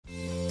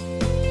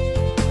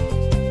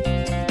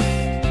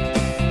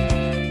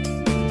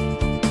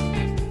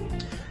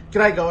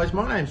G'day guys,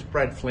 my name's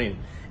Brad Flynn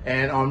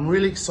and I'm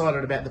really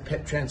excited about the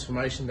Pet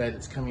Transformation Day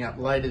that's coming up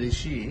later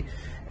this year.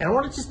 And I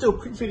want to just do a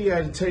quick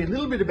video to tell you a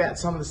little bit about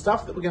some of the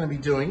stuff that we're going to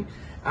be doing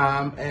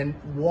and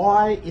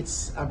why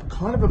it's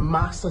kind of a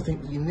must. I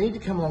think that you need to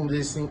come along to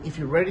this thing if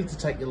you're ready to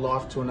take your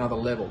life to another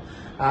level.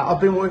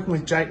 I've been working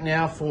with Jake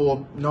now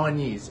for 9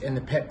 years and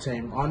the PEP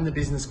team. I'm the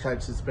business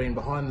coach that's been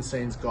behind the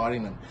scenes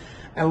guiding them.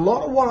 And a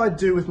lot of what I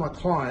do with my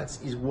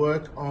clients is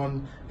work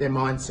on their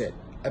mindset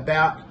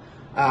about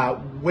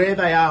where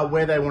they are,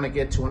 where they want to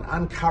get to, and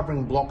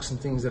uncovering blocks and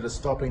things that are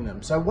stopping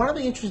them. So one of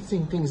the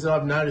interesting things that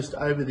I've noticed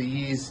over the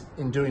years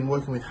in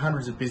working with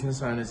hundreds of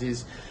business owners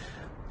is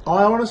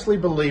I honestly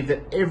believe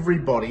that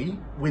everybody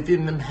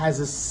within them has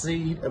a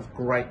seed of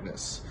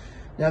greatness.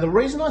 Now the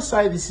reason I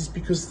say this is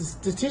because the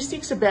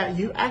statistics about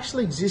you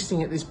actually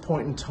existing at this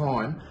point in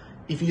time,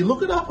 if you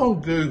look it up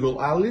on Google,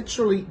 are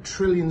literally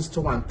trillions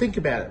to one. Think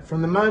about it.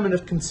 From the moment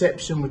of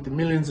conception with the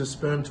millions of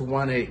sperm to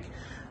one egg,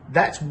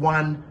 that's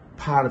one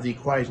part of the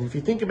equation. If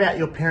you think about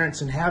your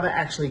parents and how they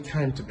actually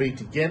came to be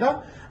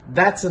together,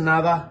 that's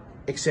another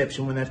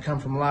exception when they've come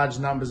from large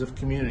numbers of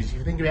communities. If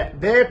you think about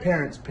their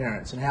parents'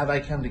 parents and how they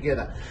come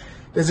together,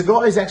 there's a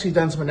guy who's actually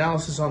done some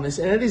analysis on this,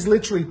 and it is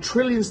literally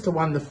trillions to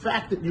one the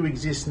fact that you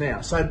exist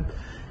now. So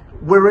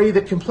we're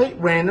either complete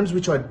randoms,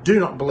 which I do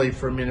not believe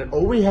for a minute,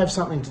 or we have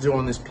something to do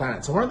on this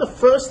planet. So one of the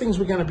first things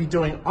we're going to be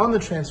doing on the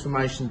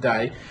Transformation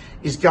Day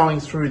is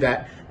going through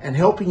that and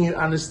helping you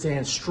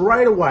understand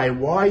straight away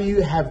why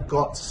you have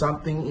got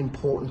something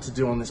important to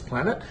do on this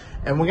planet.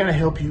 And we're going to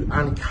help you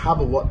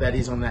uncover what that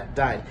is on that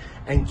day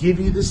and give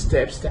you the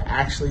steps to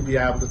actually be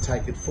able to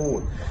take it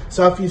forward.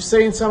 So if you've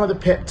seen some of the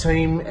PEP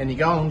team and you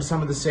go along to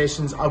some of the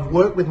sessions, I've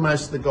worked with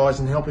most of the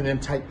guys in helping them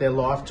take their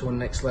life to a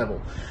next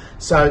level.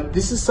 So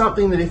this is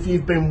something that if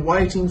you've been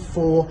waiting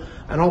for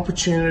an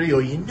opportunity,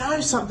 or you know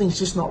something's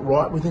just not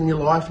right within your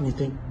life and you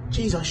think,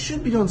 geez, I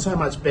should be doing so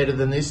much better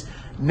than this,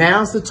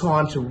 now's the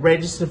time to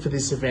register for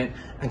this event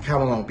and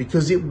come along,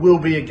 because it will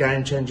be a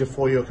game changer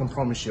for you, I can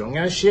promise you. I'm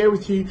going to share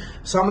with you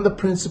some of the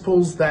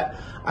principles that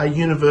are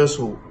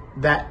universal,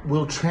 that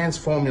will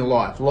transform your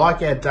life,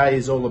 like our day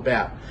is all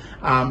about.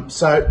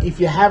 So if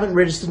you haven't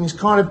registered and you're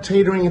kind of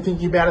teetering and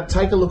thinking about it,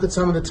 take a look at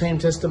some of the team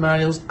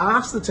testimonials,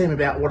 ask the team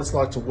about what it's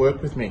like to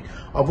work with me.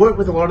 I've worked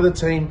with a lot of the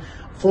team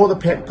for the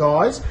PEP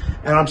guys,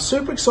 and I'm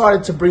super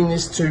excited to bring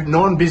this to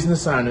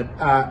non-business owner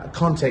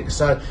context.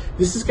 So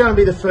this is going to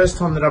be the first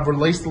time that I've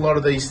released a lot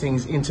of these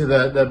things into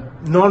the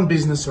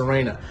non-business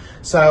arena.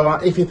 So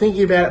if you're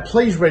thinking about it,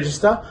 please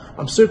register.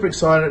 I'm super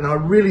excited, and I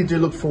really do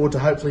look forward to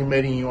hopefully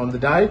meeting you on the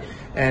day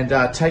and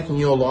taking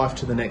your life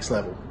to the next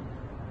level.